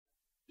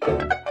Hello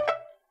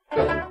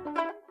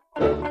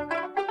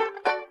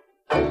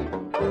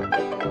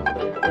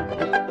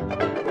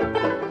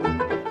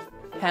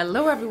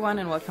everyone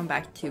and welcome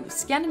back to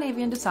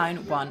Scandinavian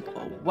Design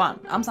 101.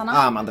 I'm Sanna.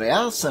 I'm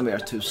Andreas and we are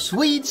two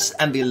Swedes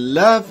and we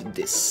love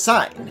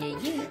design.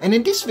 Yeah. And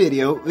in this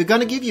video we're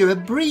gonna give you a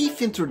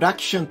brief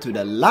introduction to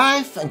the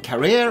life and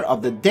career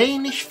of the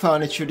Danish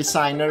furniture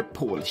designer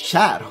Poul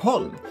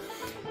Kjærholm.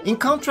 In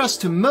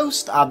contrast to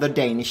most other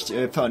Danish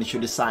furniture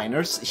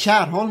designers,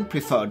 Kjærholm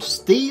preferred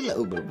steel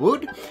over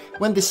wood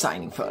when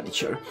designing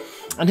furniture.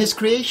 And his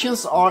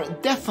creations are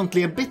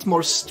definitely a bit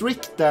more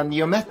strict and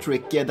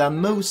geometric than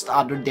most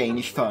other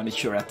Danish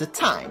furniture at the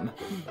time.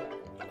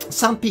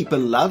 Some people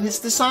love his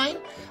design,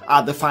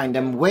 others find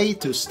them way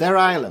too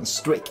sterile and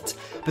strict.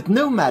 But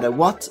no matter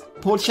what,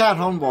 Poul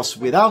Kjærholm was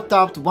without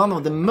doubt one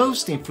of the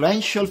most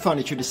influential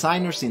furniture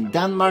designers in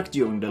Denmark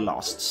during the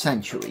last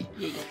century.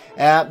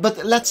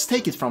 But let's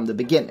take it from the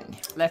beginning.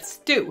 Let's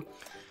do.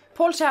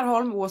 Poul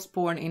Kjærholm was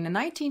born in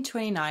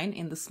 1929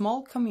 in the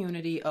small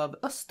community of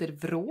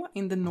Östervrå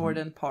in the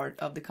northern part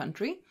of the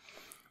country.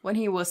 When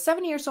he was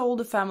 7 years old,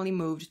 the family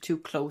moved to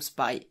close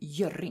by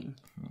Hjørring,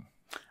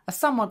 a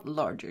somewhat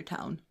larger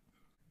town.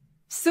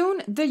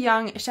 Soon, the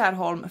young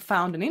Kjærholm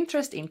found an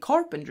interest in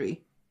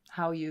carpentry.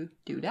 How you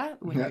do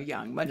that when you're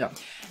young.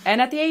 And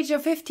at the age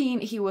of 15,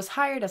 he was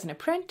hired as an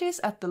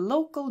apprentice at the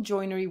local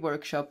joinery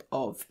workshop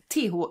of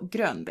T.H.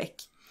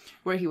 Grönbäck,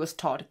 where he was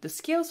taught the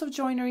skills of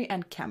joinery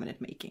and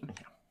cabinet making.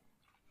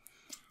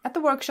 At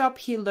the workshop,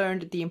 he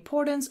learned the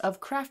importance of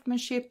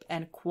craftsmanship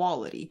and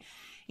quality.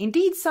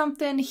 Indeed,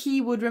 something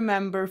he would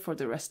remember for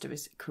the rest of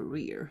his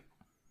career.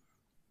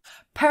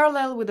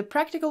 Parallel with the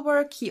practical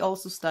work, he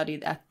also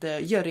studied at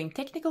the Hjørring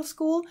Technical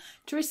School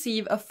to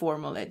receive a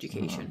formal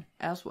education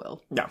as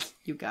well. Yeah.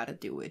 You gotta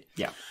do it.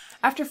 Yeah.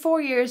 After 4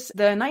 years,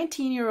 the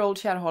 19-year-old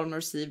Kjærholm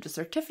received a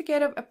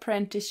certificate of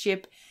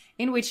apprenticeship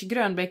in which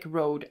Grönbäck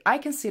wrote, I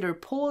consider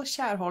Poul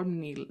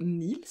Kjærholm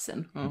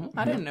Nielsen,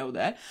 I didn't know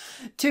that,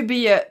 to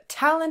be a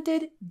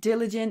talented,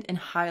 diligent, and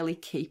highly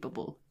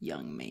capable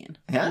young man.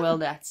 Yeah. Well,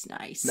 that's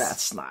nice.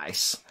 That's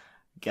nice.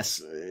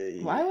 Guess.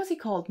 Why was he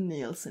called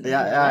Nielsen?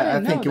 Yeah,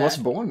 I think he was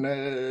born.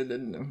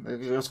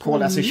 It was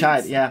called as a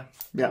child. Yeah.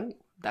 Oh,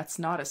 that's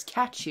not as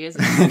catchy, is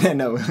it?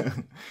 No,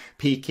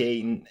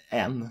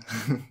 PKN.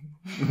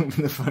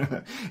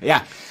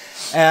 Yeah.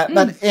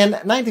 But in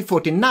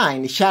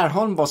 1949,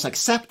 Kjærholm was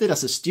accepted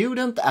as a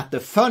student at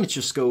the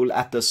furniture school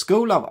at the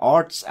School of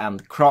Arts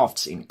and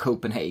Crafts in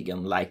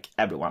Copenhagen, like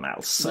everyone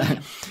else.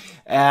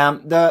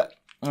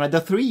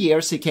 The 3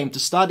 years he came to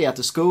study at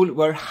the school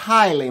were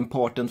highly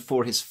important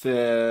for his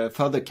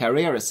further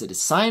career as a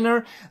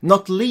designer,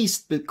 not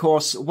least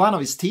because one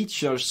of his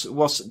teachers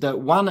was the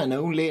one and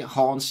only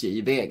Hans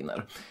J.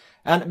 Wegner.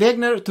 And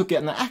Wegner took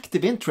an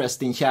active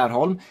interest in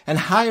Kjærholm and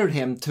hired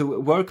him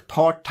to work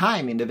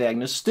part-time in the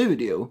Wegner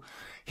studio.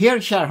 Here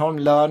Kjærholm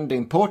learned the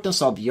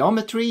importance of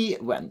geometry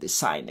when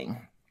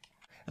designing.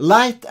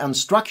 Light and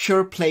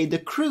structure played a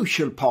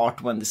crucial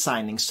part when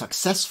designing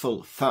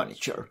successful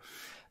furniture.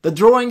 The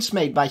drawings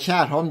made by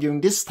Kjærholm during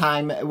this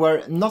time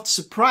were not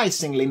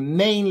surprisingly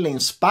mainly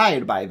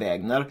inspired by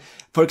Wegner.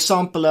 For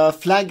example, a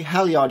flag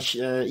halyard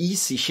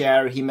easy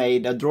chair he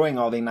made a drawing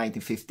of in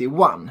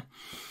 1951.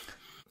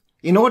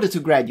 In order to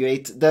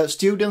graduate, the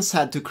students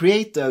had to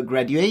create a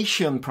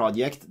graduation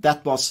project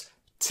that was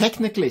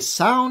technically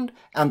sound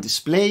and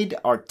displayed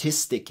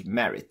artistic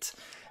merit.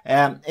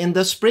 In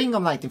the spring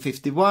of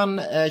 1951,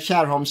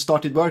 Kjærholm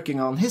started working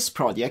on his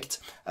project,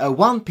 a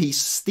one-piece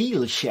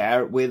steel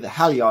chair with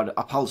halyard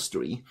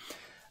upholstery.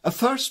 A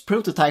first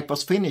prototype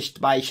was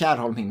finished by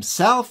Kjærholm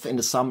himself in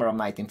the summer of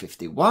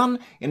 1951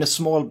 in a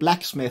small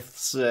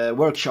blacksmith's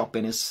workshop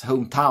in his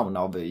hometown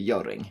of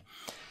Hjørring.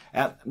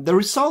 The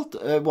result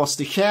was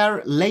the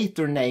chair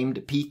later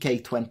named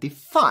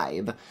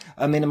PK25,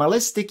 a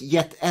minimalistic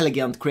yet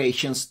elegant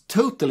creation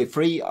totally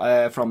free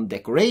from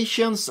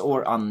decorations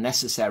or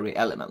unnecessary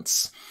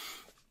elements.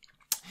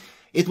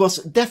 It was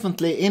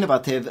definitely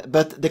innovative,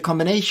 but the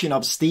combination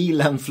of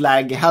steel and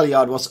flag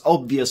halyard was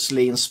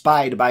obviously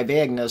inspired by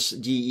Wegner's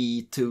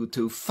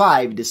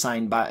GE225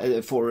 designed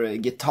for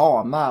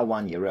Gitama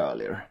 1 year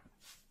earlier.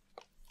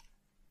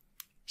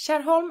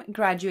 Kjærholm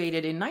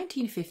graduated in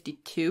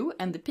 1952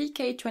 and the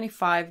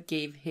PK25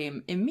 gave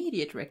him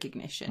immediate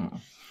recognition.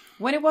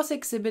 When it was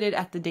exhibited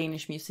at the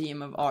Danish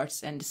Museum of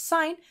Arts and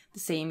Design the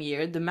same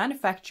year, the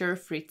manufacturer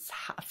Fritz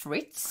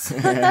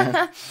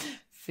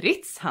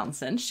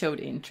Hansen showed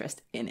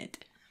interest in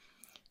it.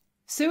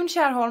 Soon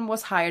Kjærholm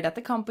was hired at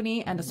the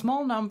company and a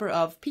small number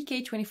of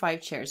PK25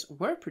 chairs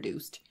were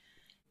produced.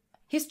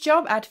 His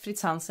job at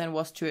Fritz Hansen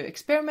was to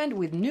experiment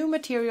with new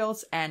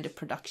materials and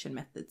production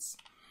methods.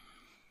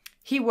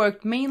 He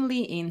worked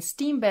mainly in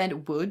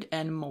steam-bent wood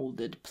and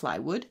molded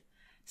plywood.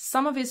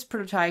 Some of his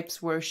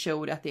prototypes were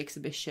showed at the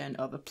exhibition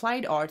of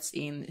applied arts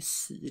in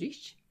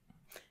Zürich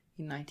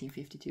in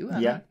 1952.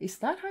 Is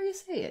that how you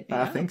say it?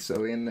 I think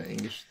so, in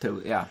English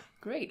too, yeah.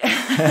 Great.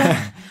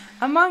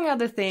 Among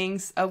other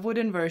things, a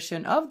wooden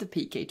version of the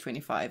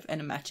PK25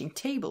 and a matching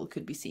table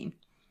could be seen.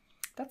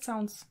 That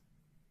sounds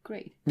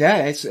great.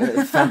 Yeah, it's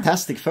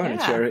fantastic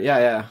furniture.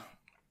 Yeah.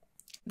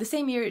 The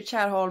same year,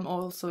 Kjærholm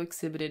also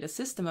exhibited a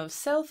system of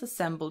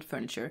self-assembled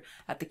furniture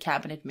at the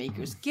Cabinet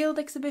Makers Guild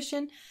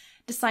exhibition,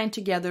 designed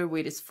together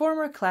with his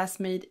former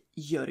classmate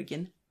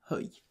Jörgen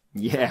Höj.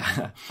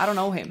 Yeah. I don't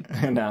know him.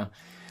 No.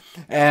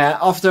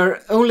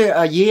 After only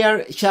a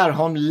year,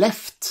 Kjærholm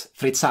left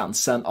Fritz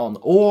Hansen on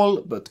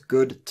all but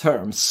good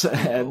terms.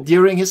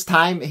 During his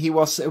time, he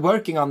was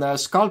working on a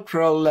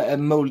sculptural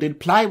molded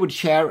plywood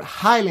chair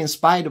highly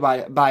inspired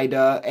by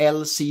the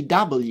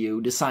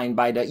LCW designed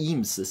by the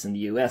Eameses in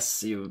the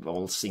US. You've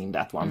all seen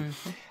that one.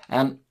 Mm-hmm.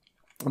 And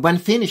when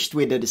finished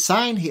with the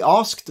design, he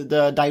asked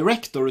the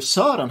director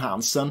Søren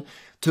Hansen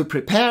to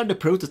prepare the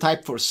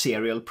prototype for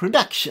serial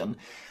production.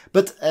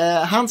 But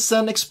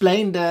Hansen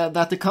explained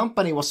that the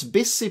company was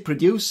busy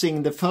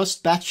producing the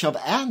first batch of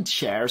ant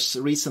chairs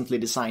recently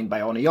designed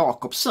by Arne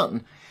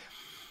Jacobsen.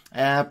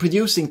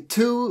 Producing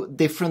 2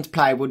 different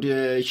plywood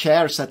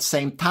chairs at the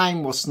same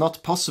time was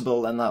not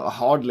possible and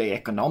hardly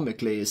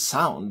economically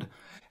sound.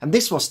 And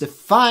this was the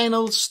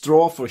final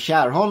straw for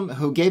Kjærholm,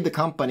 who gave the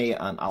company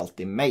an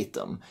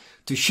ultimatum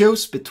to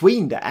choose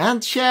between the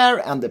ant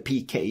chair and the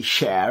PK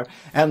chair.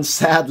 And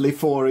sadly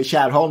for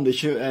Kjærholm,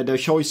 the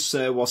choice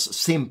was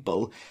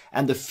simple,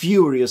 and the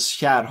furious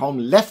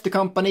Kjærholm left the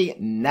company,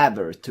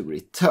 never to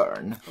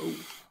return.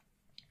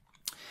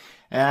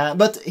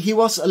 But he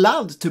was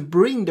allowed to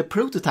bring the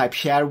prototype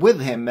chair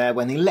with him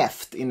when he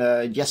left, in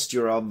a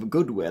gesture of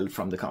goodwill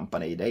from the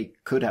company. They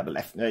could have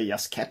left,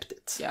 just kept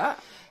it. Yeah.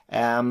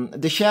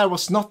 The chair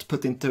was not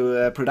put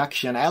into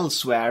production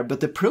elsewhere, but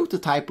the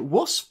prototype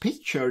was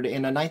pictured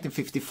in a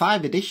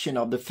 1955 edition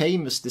of the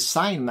famous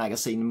design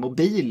magazine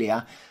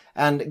Mobilia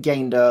and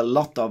gained a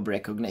lot of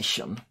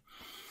recognition.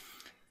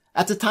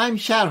 At the time,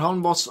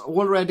 Kjærholm was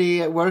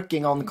already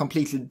working on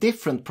completely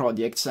different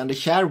projects, and the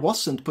chair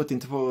wasn't put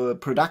into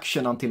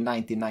production until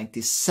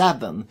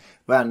 1997,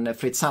 when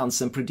Fritz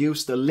Hansen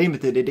produced a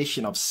limited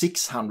edition of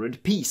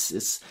 600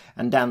 pieces,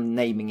 and then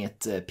naming it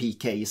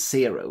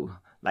PK0,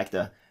 like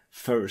the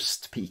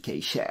first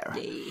PK chair.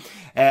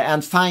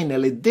 And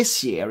finally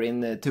this year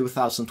in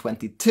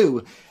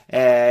 2022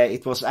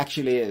 it was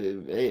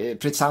actually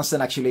Fritz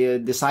Hansen actually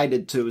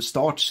decided to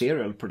start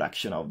serial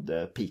production of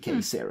the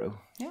PK0.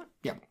 Yeah.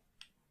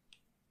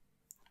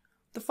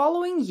 The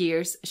following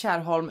years,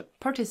 Kjærholm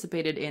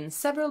participated in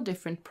several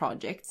different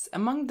projects,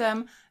 among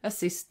them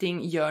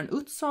assisting Jørn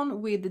Utzon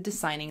with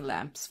designing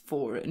lamps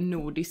for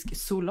Nordisk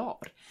Solar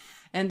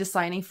and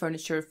designing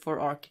furniture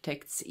for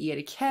architects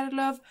Erik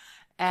Herlöv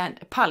and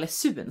Palle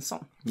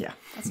Suensson. Yeah.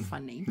 That's a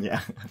fun name. Yeah.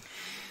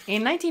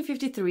 In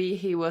 1953,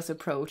 he was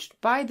approached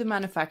by the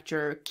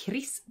manufacturer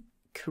Chris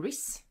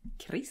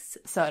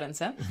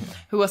Sørensen,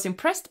 who was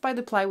impressed by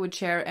the plywood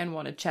chair and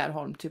wanted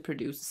Kjærholm to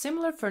produce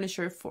similar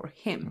furniture for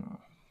him.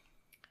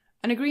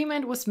 An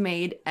agreement was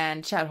made,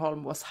 and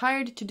Kjærholm was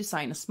hired to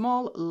design a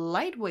small,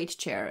 lightweight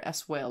chair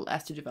as well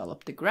as to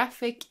develop the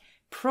graphic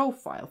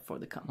profile for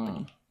the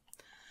company.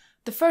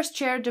 The first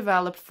chair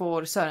developed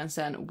for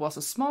Sørensen was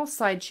a small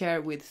side chair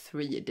with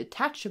 3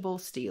 detachable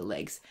steel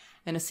legs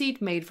and a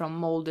seat made from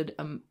molded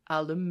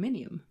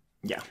aluminium.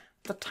 Yeah.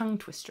 The tongue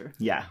twister.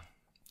 Yeah.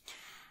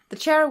 The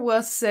chair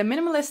was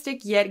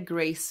minimalistic yet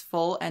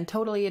graceful and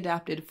totally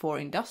adapted for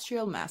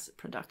industrial mass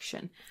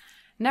production.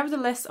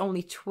 Nevertheless,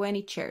 only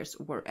 20 chairs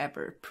were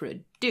ever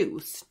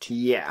produced.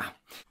 Yeah.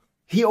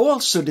 He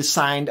also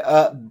designed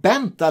a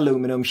bent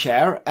aluminum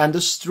chair and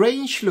a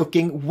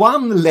strange-looking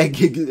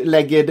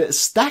one-legged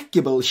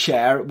stackable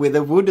chair with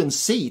a wooden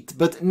seat,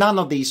 but none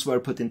of these were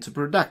put into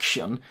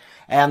production.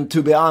 And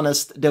to be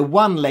honest, the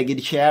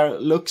one-legged chair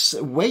looks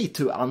way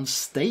too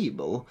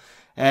unstable.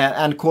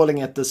 And calling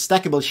it the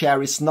stackable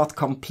chair is not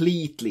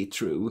completely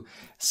true.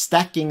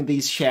 Stacking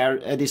these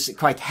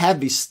quite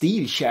heavy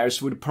steel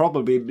chairs would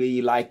probably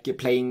be like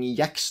playing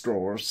jackstraw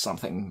or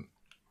something.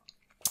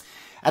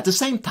 At the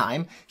same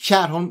time,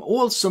 Kjærholm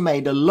also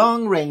made a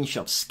long range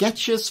of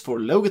sketches for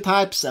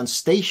logotypes and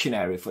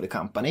stationery for the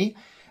company,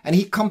 and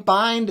he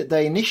combined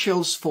the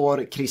initials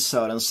for Chris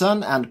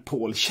Sørensen and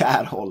Poul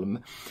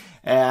Kjærholm,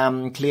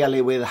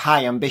 clearly with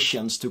high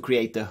ambitions to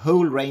create a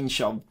whole range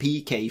of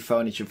PK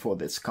furniture for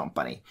this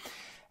company.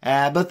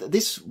 But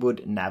this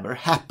would never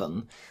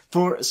happen.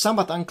 For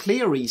somewhat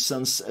unclear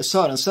reasons,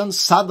 Sørensen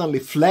suddenly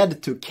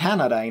fled to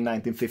Canada in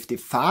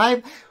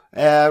 1955,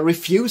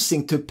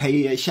 refusing to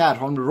pay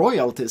Kjærholm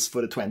royalties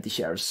for the 20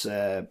 shares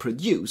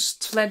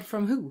produced. Fled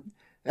from who?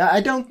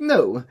 I don't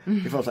know.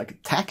 If it was like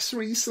tax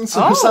reasons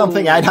or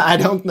something, I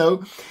don't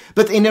know.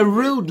 But in a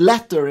rude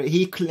letter,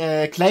 he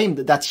claimed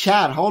that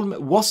Kjærholm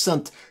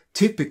wasn't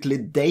typically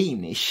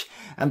Danish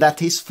and that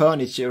his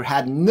furniture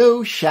had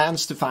no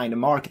chance to find a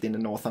market in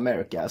North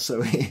America.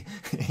 So,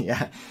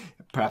 yeah,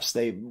 perhaps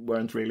they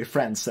weren't really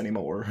friends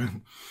anymore.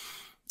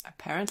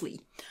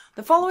 Apparently.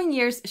 The following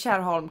years,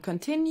 Kjærholm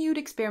continued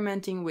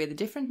experimenting with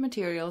different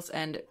materials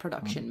and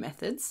production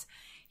methods.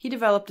 He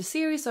developed a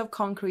series of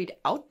concrete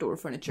outdoor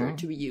furniture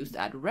to be used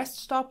at rest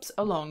stops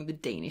along the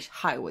Danish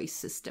highway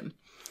system.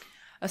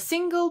 A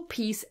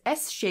single-piece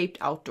S-shaped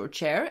outdoor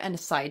chair and a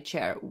side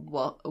chair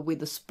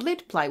with a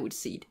split plywood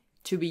seat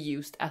to be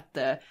used at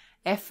the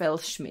F.L.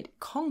 Schmidt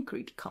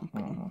Concrete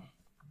Company.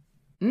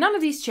 None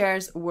of these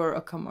chairs were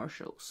a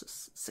commercial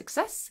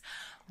success.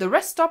 The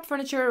rest stop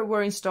furniture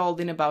were installed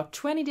in about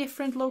 20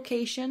 different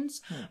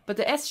locations, but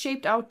the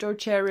S-shaped outdoor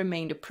chair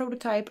remained a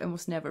prototype and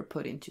was never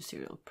put into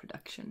serial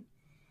production.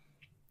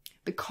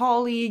 The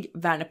colleague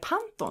Werner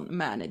Panton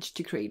managed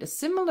to create a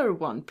similar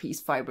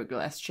one-piece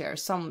fiberglass chair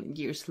some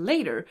years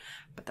later,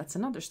 but that's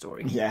another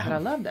story. Yeah. But I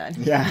love that.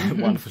 Yeah,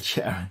 wonderful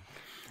chair.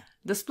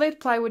 The split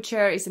plywood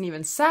chair is an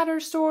even sadder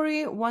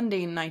story. One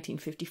day in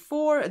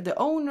 1954, the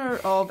owner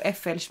of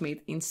F.L.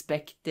 Schmidt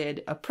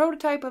inspected a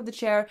prototype of the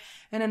chair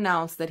and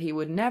announced that he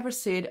would never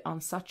sit on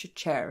such a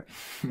chair.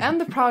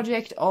 And the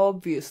project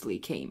obviously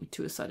came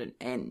to a sudden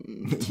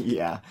end.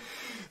 Yeah.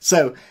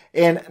 So,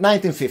 in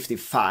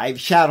 1955,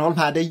 Kjærholm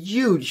had a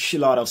huge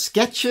lot of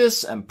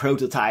sketches and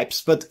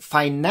prototypes, but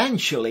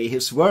financially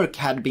his work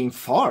had been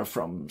far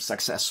from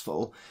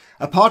successful.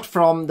 Apart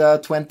from the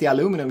 20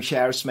 aluminum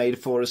chairs made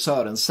for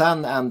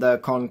Sørensen and the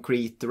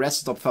concrete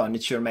rest of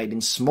furniture made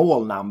in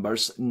small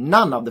numbers,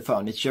 none of the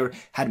furniture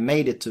had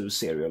made it to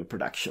serial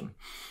production.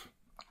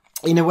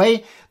 In a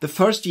way, the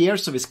first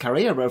years of his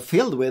career were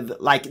filled with,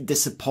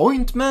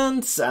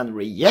 disappointments and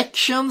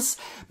rejections,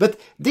 but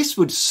this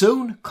would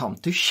soon come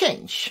to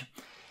change.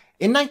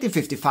 In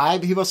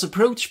 1955, he was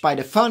approached by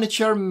the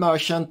furniture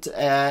merchant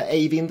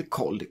Eivind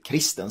Kold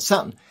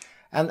Christensen,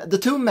 and the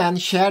two men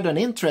shared an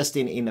interest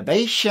in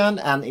innovation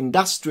and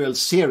industrial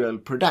serial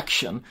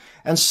production,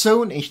 and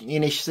soon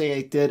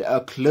initiated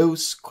a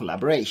close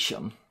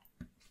collaboration.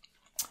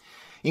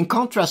 In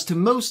contrast to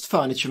most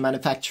furniture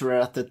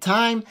manufacturers at the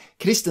time,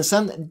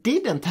 Christensen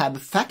didn't have a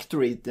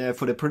factory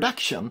for the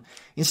production.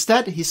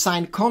 Instead, he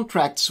signed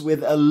contracts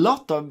with a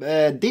lot of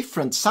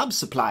different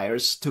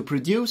sub-suppliers to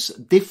produce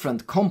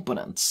different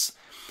components.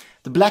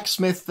 The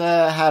blacksmith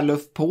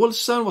Herluf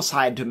Paulsen was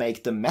hired to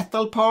make the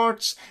metal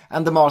parts,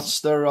 and the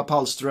master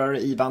upholsterer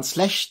Ivan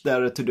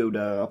Schlechter to do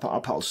the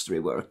upholstery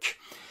work.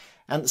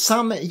 And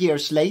some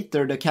years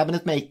later, the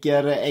cabinet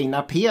maker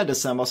Einar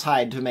Pedersen was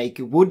hired to make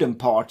wooden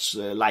parts,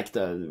 like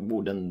the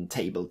wooden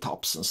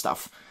tabletops and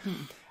stuff.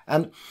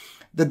 And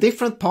the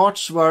different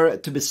parts were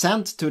to be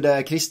sent to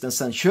the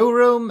Christensen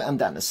showroom and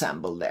then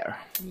assembled there.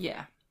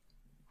 Yeah.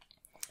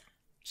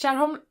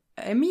 Kjærholm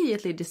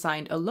immediately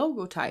designed a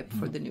logotype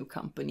for the new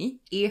company,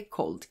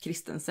 Kold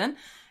Christensen,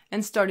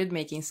 and started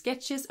making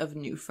sketches of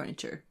new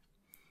furniture.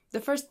 The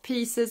first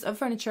pieces of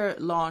furniture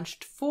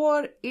launched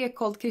for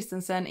Kold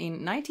Christensen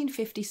in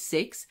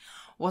 1956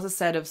 was a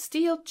set of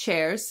steel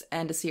chairs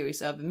and a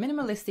series of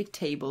minimalistic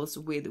tables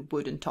with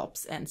wooden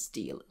tops and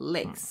steel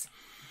legs.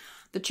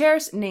 The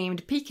chairs,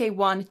 named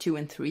PK1, 2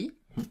 and 3,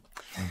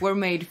 were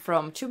made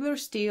from tubular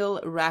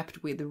steel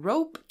wrapped with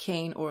rope,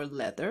 cane or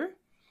leather.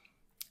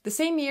 The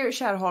same year,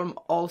 Kjærholm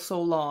also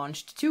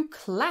launched two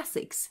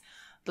classics,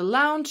 the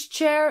lounge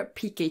chair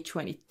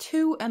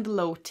PK22 and the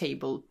low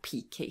table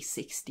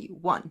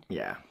PK61.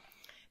 Yeah.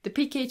 The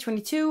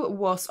PK22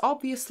 was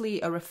obviously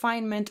a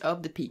refinement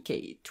of the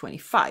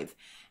PK25,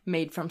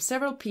 made from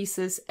several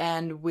pieces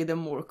and with a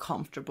more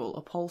comfortable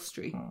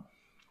upholstery.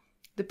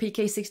 The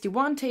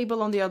PK61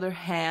 table, on the other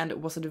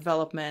hand, was a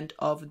development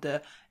of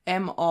the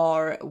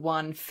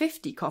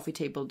MR150 coffee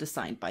table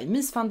designed by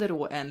Mies van der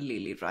Rohe and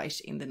Lily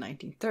Reich in the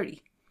 1930s.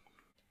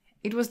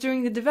 It was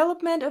during the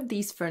development of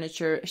these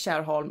furniture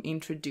Kjærholm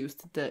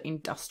introduced the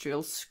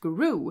industrial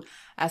screw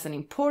as an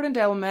important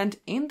element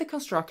in the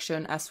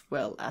construction as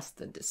well as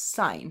the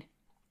design.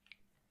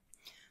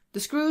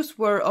 The screws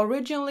were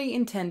originally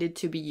intended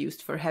to be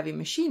used for heavy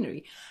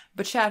machinery,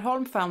 but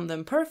Kjærholm found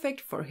them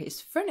perfect for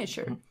his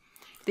furniture.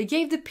 They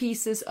gave the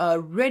pieces a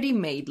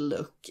ready-made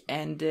look,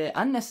 and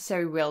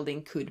unnecessary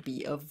welding could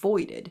be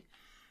avoided.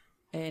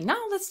 Now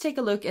let's take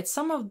a look at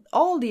some of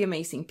all the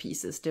amazing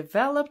pieces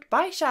developed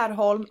by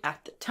Kjærholm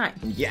at the time.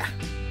 Yeah.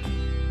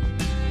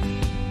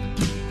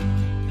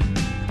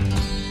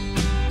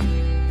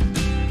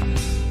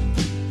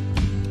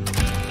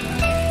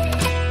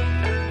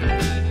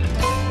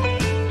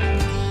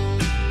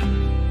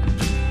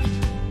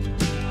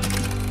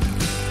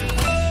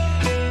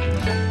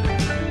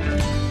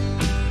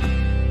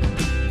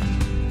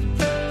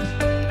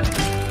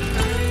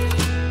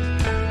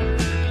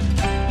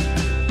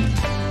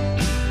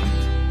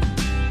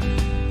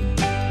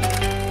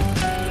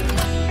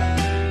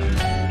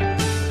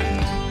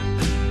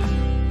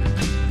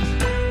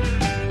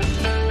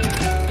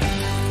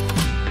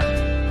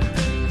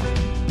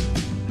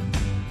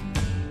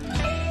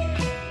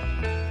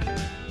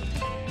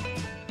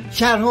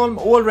 Kjærholm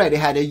already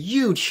had a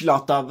huge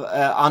lot of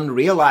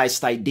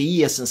unrealized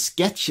ideas and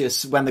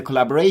sketches when the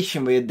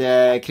collaboration with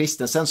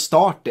Christensen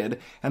started,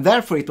 and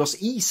therefore it was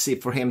easy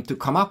for him to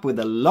come up with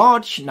a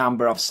large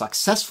number of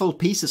successful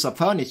pieces of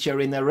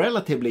furniture in a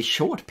relatively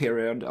short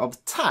period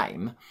of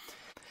time.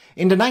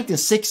 In the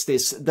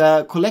 1960s,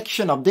 the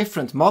collection of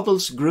different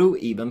models grew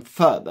even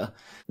further.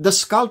 The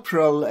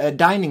sculptural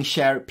dining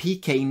chair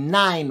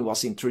PK9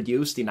 was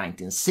introduced in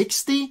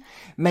 1960,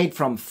 made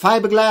from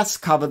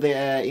fiberglass covered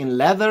in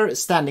leather,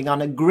 standing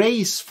on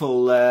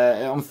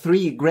on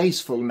 3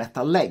 graceful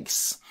metal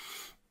legs.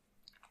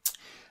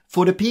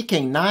 For the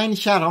PK9,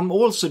 Kjærholm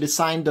also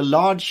designed a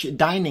large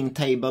dining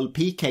table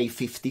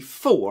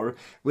PK54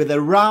 with a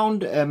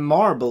round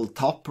marble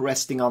top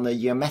resting on a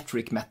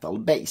geometric metal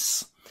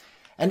base.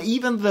 And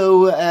even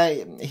though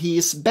he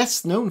is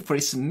best known for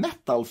his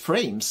metal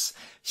frames,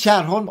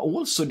 Kjærholm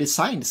also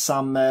designed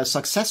some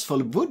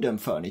successful wooden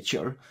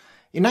furniture.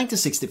 In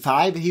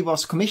 1965, he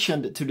was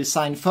commissioned to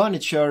design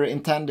furniture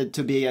intended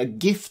to be a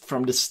gift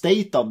from the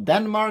state of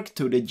Denmark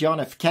to the John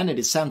F.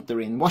 Kennedy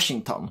Center in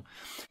Washington.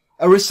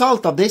 A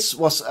result of this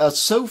was a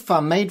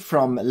sofa made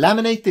from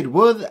laminated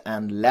wood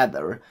and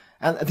leather.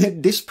 And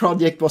this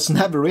project was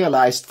never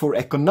realized for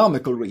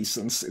economical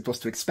reasons. It was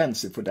too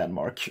expensive for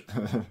Denmark.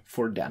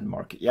 For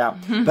Denmark, yeah.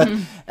 But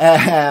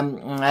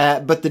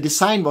the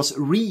design was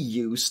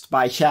reused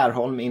by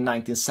Kjærholm in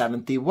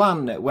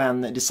 1971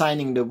 when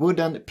designing the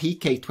wooden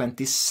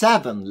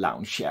PK27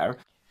 lounge chair.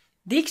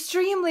 The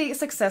extremely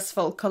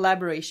successful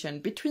collaboration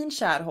between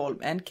Kjærholm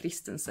and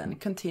Christensen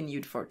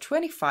continued for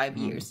 25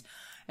 years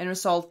and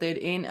resulted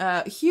in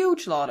a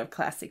huge lot of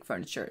classic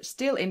furniture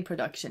still in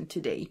production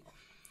today.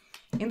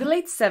 In the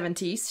late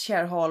 70s,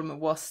 Kjærholm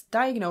was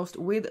diagnosed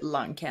with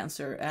lung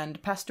cancer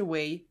and passed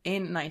away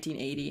in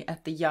 1980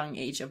 at the young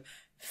age of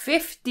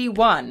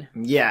 51.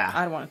 Yeah.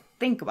 I don't want to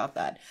think about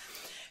that.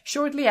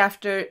 Shortly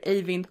after,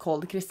 Eivind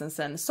Kold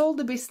Christensen sold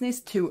the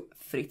business to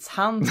Fritz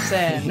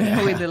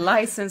Hansen with a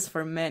license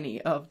for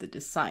many of the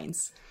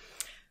designs.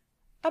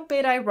 A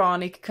bit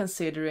ironic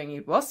considering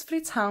it was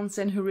Fritz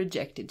Hansen who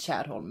rejected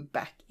Kjærholm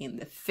back in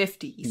the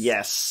 50s.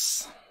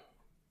 Yes.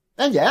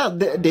 And yeah,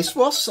 this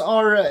was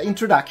our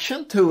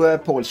introduction to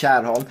Poul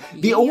Kjærholm.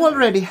 We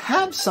already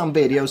have some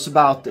videos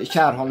about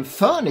Kjærholm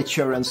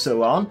furniture and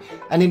so on.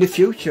 And in the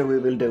future we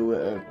will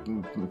do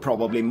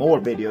probably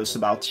more videos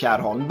about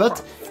Kjærholm.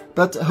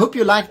 But hope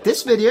you liked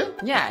this video.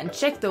 Yeah, and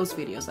check those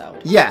videos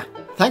out. Yeah,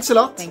 thanks a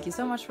lot. Thank you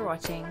so much for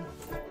watching.